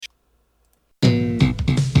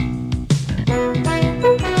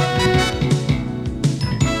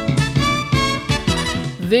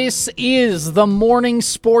This is the Morning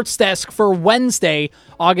Sports Desk for Wednesday,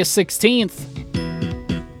 August 16th.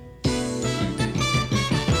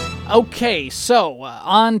 Okay, so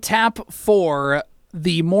on tap for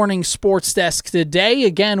the Morning Sports Desk today,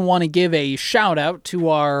 again, want to give a shout out to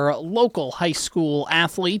our local high school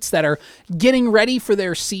athletes that are getting ready for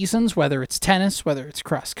their seasons, whether it's tennis, whether it's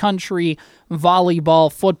cross country, volleyball,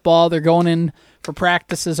 football. They're going in for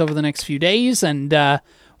practices over the next few days, and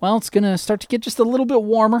well, it's going to start to get just a little bit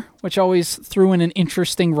warmer, which always threw in an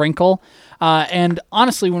interesting wrinkle. And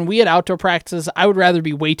honestly, when we had outdoor practices, I would rather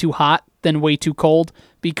be way too hot than way too cold,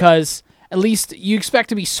 because at least you expect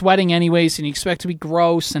to be sweating anyways, and you expect to be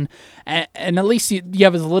gross, and at least you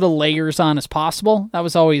have as little layers on as possible. That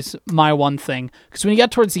was always my one thing. Because when you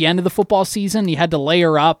got towards the end of the football season, you had to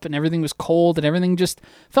layer up, and everything was cold, and everything just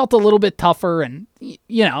felt a little bit tougher, and,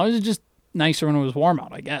 you know, it was just nicer when it was warm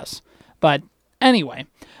out, I guess. But anyway,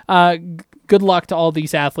 good luck to all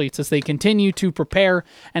these athletes as they continue to prepare.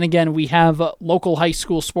 And again, we have local high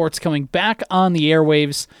school sports coming back on the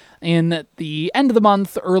airwaves in the end of the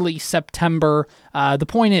month, early September. The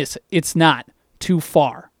point is, it's not too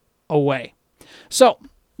far away. So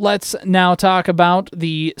let's now talk about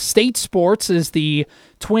the state sports as the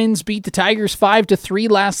Twins beat the Tigers 5-3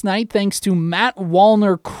 last night, thanks to Matt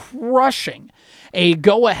Wallner crushing a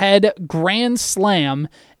go-ahead grand slam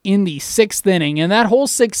in the sixth inning. And that whole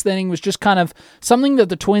sixth inning was just kind of something that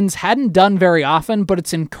the Twins hadn't done very often, but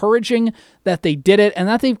it's encouraging that they did it and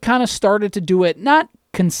that they've kind of started to do it, not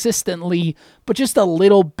consistently, but just a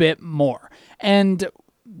little bit more. And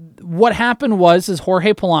what happened was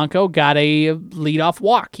Jorge Polanco got a leadoff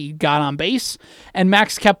walk. He got on base, and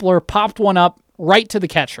Max Kepler popped one up right to the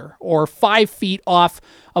catcher, or 5 feet off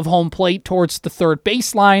of home plate towards the third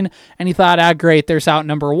baseline, and he thought, great, there's out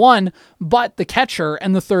number one. But the catcher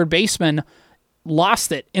and the third baseman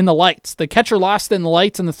lost it in the lights. The catcher lost it in the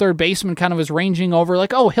lights, and the third baseman kind of was ranging over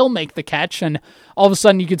like, oh, he'll make the catch. And all of a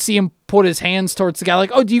sudden you could see him put his hands towards the guy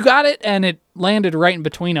like, oh, do you got it? And it landed right in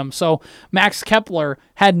between them. So Max Kepler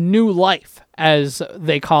had new life, as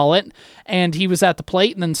they call it, and he was at the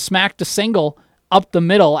plate and then smacked a single up the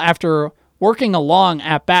middle after working a long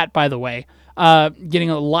at-bat, by the way, getting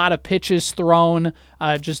a lot of pitches thrown,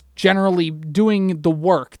 just generally doing the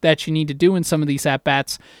work that you need to do in some of these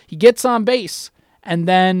at-bats. He gets on base, and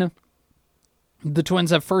then the Twins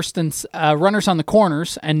have first and runners on the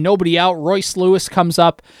corners, and nobody out. Royce Lewis comes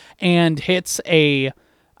up and hits a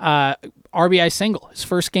RBI single. His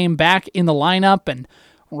first game back in the lineup, and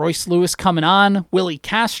Royce Lewis coming on. Willie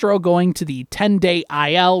Castro going to the 10-day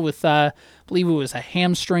IL with, I believe it was a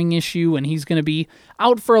hamstring issue, and he's going to be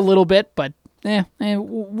out for a little bit, but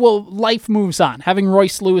well, life moves on. Having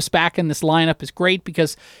Royce Lewis back in this lineup is great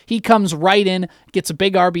because he comes right in, gets a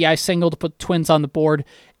big RBI single to put the Twins on the board.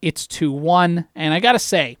 It's 2-1, and I got to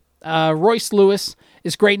say, Royce Lewis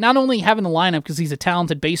is great, not only having the lineup because he's a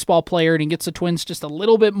talented baseball player and he gets the Twins just a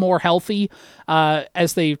little bit more healthy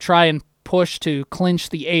as they try and push to clinch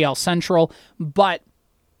the AL Central, but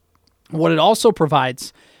what it also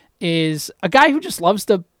provides is a guy who just loves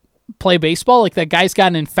to play baseball. Like, that guy's got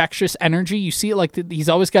an infectious energy. You see it, like, he's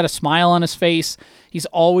always got a smile on his face. He's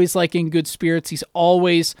always like in good spirits. He's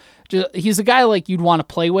a guy like you'd want to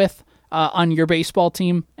play with on your baseball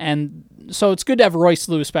team, and so it's good to have Royce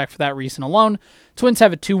Lewis back for that reason alone. Twins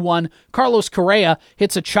have a 2-1. Carlos Correa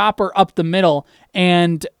hits a chopper up the middle,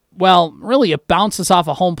 and well, really it bounces off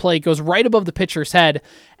a home plate, goes right above the pitcher's head,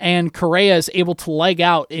 and Correa is able to leg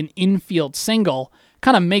out an infield single.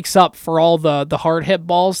 Kind of makes up for all the hard hit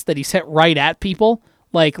balls that he's hit right at people,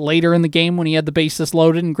 like later in the game when he had the bases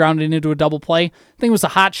loaded and grounded into a double play. I think it was a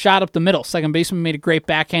hot shot up the middle. Second baseman made a great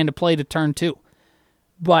backhanded play to turn 2.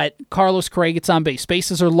 But Carlos Correa gets on base.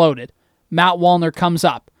 Bases are loaded. Matt Wallner comes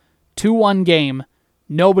up. 2-1 game.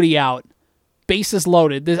 Nobody out. Bases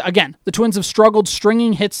loaded. Again, the Twins have struggled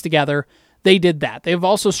stringing hits together. They did that. They've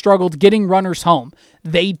also struggled getting runners home.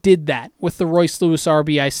 They did that with the Royce Lewis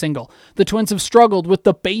RBI single. The Twins have struggled with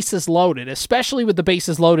the bases loaded, especially with the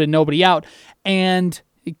bases loaded, nobody out, and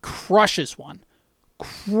it crushes one.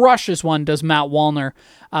 Does Matt Wallner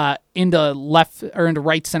into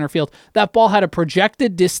right center field. That ball had a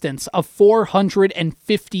projected distance of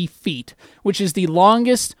 450 feet, which is the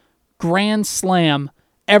longest grand slam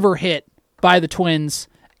ever hit by the Twins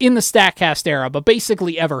in the StatCast era, but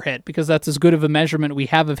basically ever hit, because that's as good of a measurement we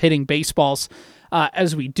have of hitting baseballs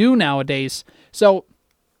as we do nowadays. So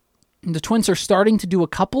the Twins are starting to do a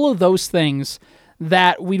couple of those things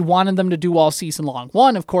that we'd wanted them to do all season long.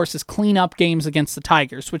 One, of course, is clean up games against the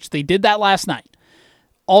Tigers, which they did that last night.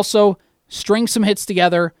 Also, string some hits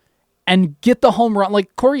together and get the home run.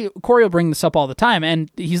 Like Corey will bring this up all the time,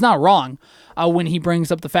 and he's not wrong when he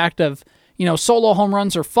brings up the fact of, solo home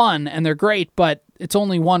runs are fun and they're great, but it's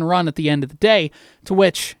only one run at the end of the day, to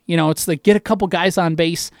which, it's like get a couple guys on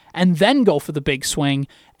base and then go for the big swing.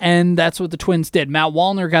 And that's what the Twins did. Matt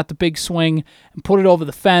Wallner got the big swing and put it over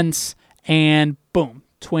the fence, and boom,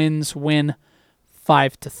 Twins win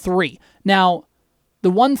 5-3. Now, the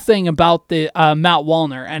one thing about the Matt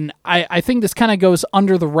Wallner, and I think this kind of goes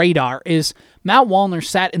under the radar, is Matt Wallner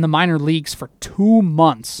sat in the minor leagues for 2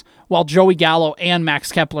 months while Joey Gallo and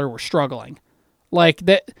Max Kepler were struggling. Like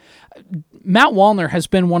that, Matt Wallner has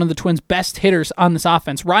been one of the Twins' best hitters on this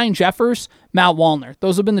offense. Ryan Jeffers, Matt Wallner.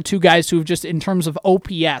 Those have been the two guys who have just, in terms of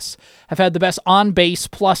OPS, have had the best on-base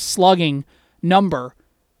plus slugging number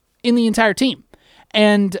in the entire team.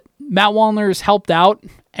 And Matt Wallner has helped out,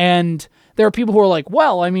 and there are people who are like,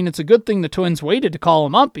 well, I mean, it's a good thing the Twins waited to call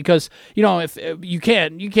him up because, if you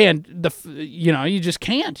just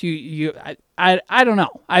can't. I don't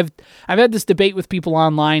know. I've had this debate with people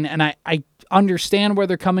online, and I understand where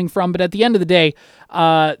they're coming from, but at the end of the day,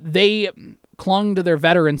 they clung to their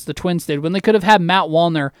veterans, the Twins did, when they could have had Matt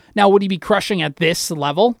Wallner. Now, would he be crushing at this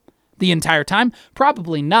level the entire time?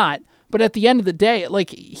 Probably not, but at the end of the day,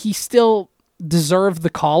 like, he still deserved the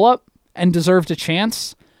call-up and deserved a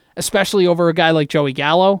chance, especially over a guy like Joey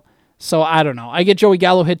Gallo. So I don't know. I get Joey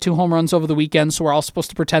Gallo hit 2 home runs over the weekend, so we're all supposed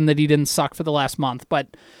to pretend that he didn't suck for the last month, but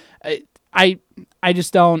I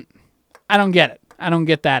just don't get it. I don't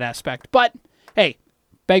get that aspect. But hey,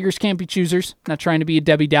 beggars can't be choosers. Not trying to be a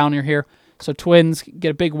Debbie Downer here. So Twins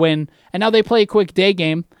get a big win, and now they play a quick day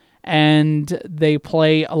game, and they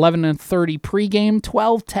play 11:30 pregame,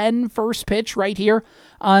 12:10 first pitch right here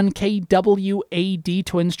on KWAD.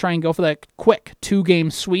 Twins try and go for that quick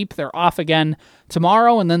 2-game sweep. They're off again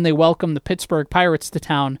tomorrow, and then they welcome the Pittsburgh Pirates to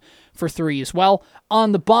town for 3 as well.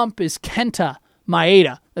 On the bump is Kenta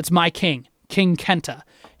Maeda. That's my king, King Kenta.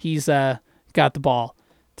 He's got the ball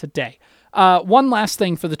today. One last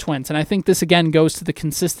thing for the Twins, and I think this again goes to the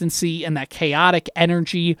consistency and that chaotic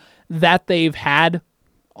energy that they've had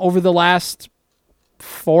over the last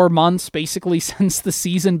 4 months, basically since the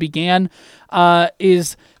season began,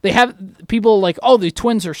 is they have people like, oh, the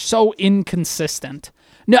Twins are so inconsistent.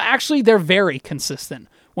 No, actually, they're very consistent.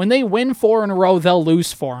 When they win 4 in a row, they'll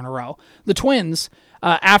lose 4 in a row. The Twins,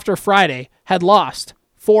 after Friday, had lost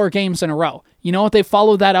 4 games in a row. You know what they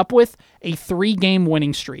followed that up with? A 3-game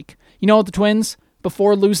winning streak. You know what the Twins,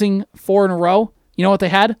 before losing 4 in a row, you know what they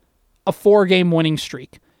had? A 4-game winning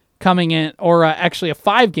streak coming in, or actually a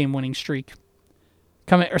 5-game winning streak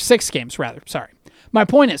coming, or 6 games rather, sorry. My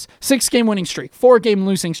point is, 6-game winning streak, 4-game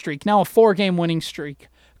losing streak, now a 4-game winning streak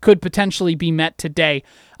could potentially be met today.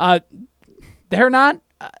 They're not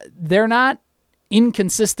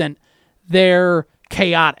inconsistent, they're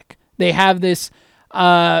chaotic. They have this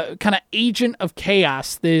kind of agent of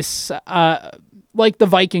chaos, this like the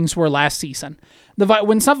Vikings were last season.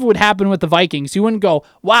 When something would happen with the Vikings, you wouldn't go,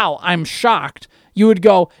 wow, I'm shocked. You would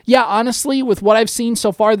go, yeah, honestly, with what I've seen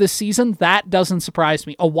so far this season, that doesn't surprise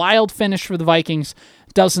me. A wild finish for the Vikings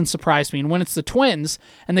doesn't surprise me. And when it's the Twins,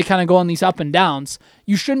 and they kind of go on these up and downs,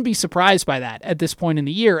 you shouldn't be surprised by that at this point in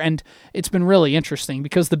the year. And it's been really interesting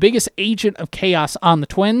because the biggest agent of chaos on the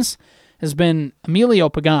Twins has been Emilio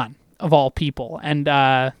Pagan, of all people. And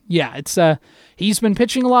he's been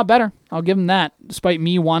pitching a lot better. I'll give him that, despite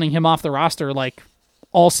me wanting him off the roster like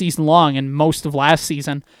all season long and most of last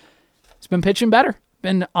season. He's been pitching better.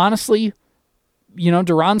 And honestly,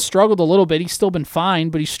 Duran struggled a little bit. He's still been fine,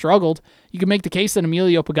 but he struggled. You can make the case that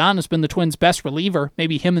Emilio Pagan has been the Twins' best reliever,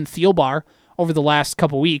 maybe him and Thielbar over the last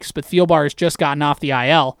couple weeks, but Thielbar has just gotten off the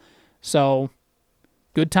IL. So,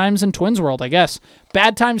 good times in Twins world, I guess.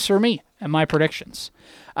 Bad times for me and my predictions.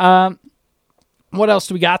 What else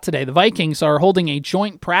do we got today? The Vikings are holding a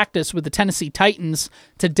joint practice with the Tennessee Titans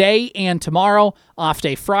today and tomorrow, off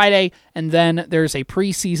day Friday, and then there's a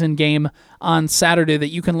preseason game on Saturday that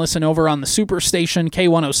you can listen over on the Superstation,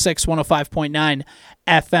 K106, 105.9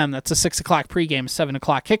 FM. That's a 6 o'clock pregame, 7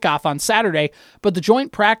 o'clock kickoff on Saturday, but the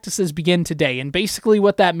joint practices begin today, and basically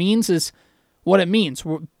what that means is what it means.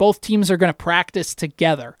 Both teams are going to practice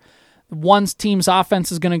together. One team's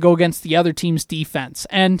offense is going to go against the other team's defense.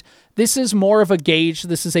 And this is more of a gauge.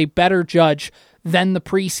 This is a better judge than the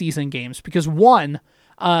preseason games because one,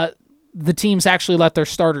 the teams actually let their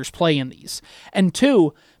starters play in these. And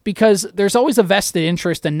two, because there's always a vested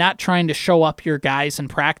interest in not trying to show up your guys in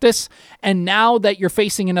practice. And now that you're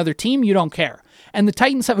facing another team, you don't care. And the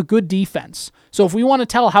Titans have a good defense. So if we want to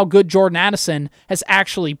tell how good Jordan Addison has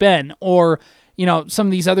actually been, or some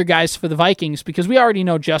of these other guys for the Vikings, because we already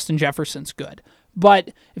know Justin Jefferson's good.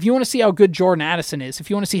 But if you want to see how good Jordan Addison is, if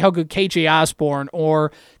you want to see how good KJ Osborne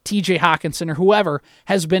or TJ Hawkinson or whoever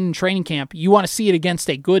has been in training camp, you want to see it against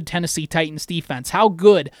a good Tennessee Titans defense. How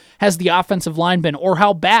good has the offensive line been, or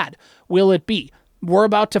how bad will it be? We're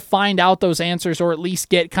about to find out those answers, or at least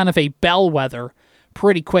get kind of a bellwether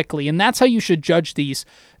pretty quickly. And that's how you should judge these.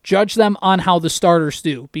 Judge them on how the starters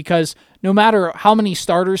do, because no matter how many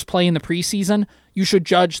starters play in the preseason, you should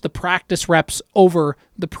judge the practice reps over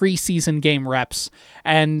the preseason game reps.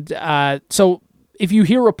 And so if you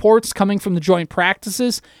hear reports coming from the joint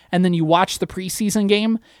practices and then you watch the preseason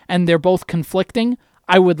game and they're both conflicting,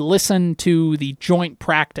 I would listen to the joint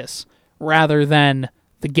practice rather than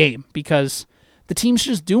the game, because the teams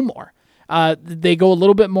just do more. They go a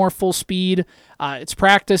little bit more full speed. It's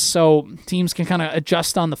practice, so teams can kind of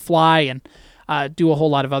adjust on the fly and do a whole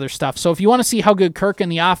lot of other stuff. So if you want to see how good Kirk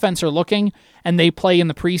and the offense are looking, and they play in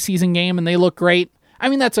the preseason game and they look great, I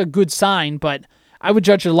mean, that's a good sign, but I would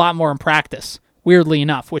judge it a lot more in practice, weirdly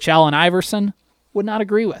enough, which Allen Iverson would not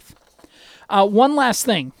agree with. One last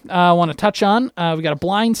thing I want to touch on. We got a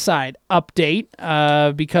blindside update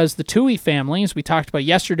because the Tui family, as we talked about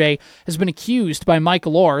yesterday, has been accused by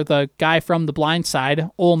Michael Orr, the guy from the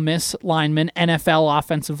Blindside, Ole Miss lineman, NFL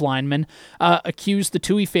offensive lineman, accused the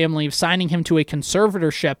Tui family of signing him to a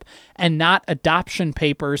conservatorship and not adoption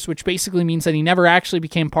papers, which basically means that he never actually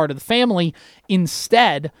became part of the family.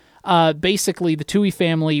 Instead, basically the Tui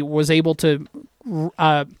family was able to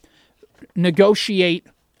negotiate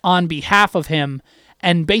on behalf of him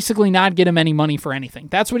and basically not get him any money for anything.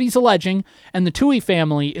 That's what he's alleging, and the Tui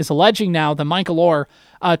family is alleging now that Michael Orr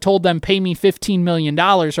told them, pay me $15 million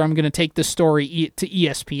or I'm going to take this story to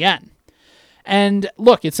ESPN. And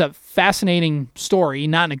look, it's a fascinating story,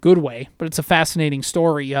 not in a good way, but it's a fascinating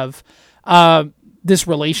story of this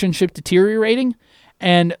relationship deteriorating,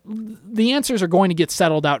 and the answers are going to get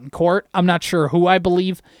settled out in court. I'm not sure who I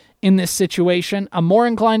believe in this situation. I'm more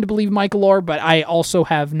inclined to believe Michael Orr, but I also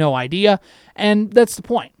have no idea, and that's the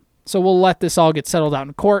point. So we'll let this all get settled out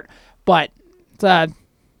in court, but it's a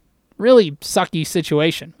really sucky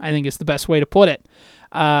situation, I think is the best way to put it.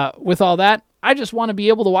 With all that, I just want to be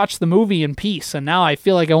able to watch the movie in peace, and now I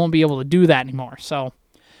feel like I won't be able to do that anymore. So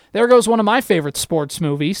there goes one of my favorite sports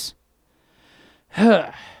movies.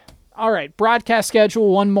 All right, broadcast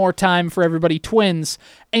schedule one more time for everybody. Twins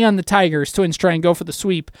and the Tigers. Twins try and go for the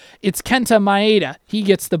sweep. It's Kenta Maeda. He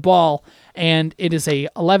gets the ball, and it is a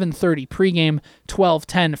 11:30 pregame,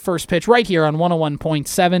 12:10 first pitch right here on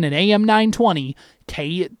 101.7 and AM 920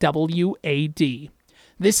 KWAD.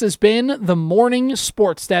 This has been the Morning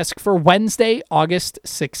Sports Desk for Wednesday, August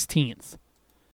 16th.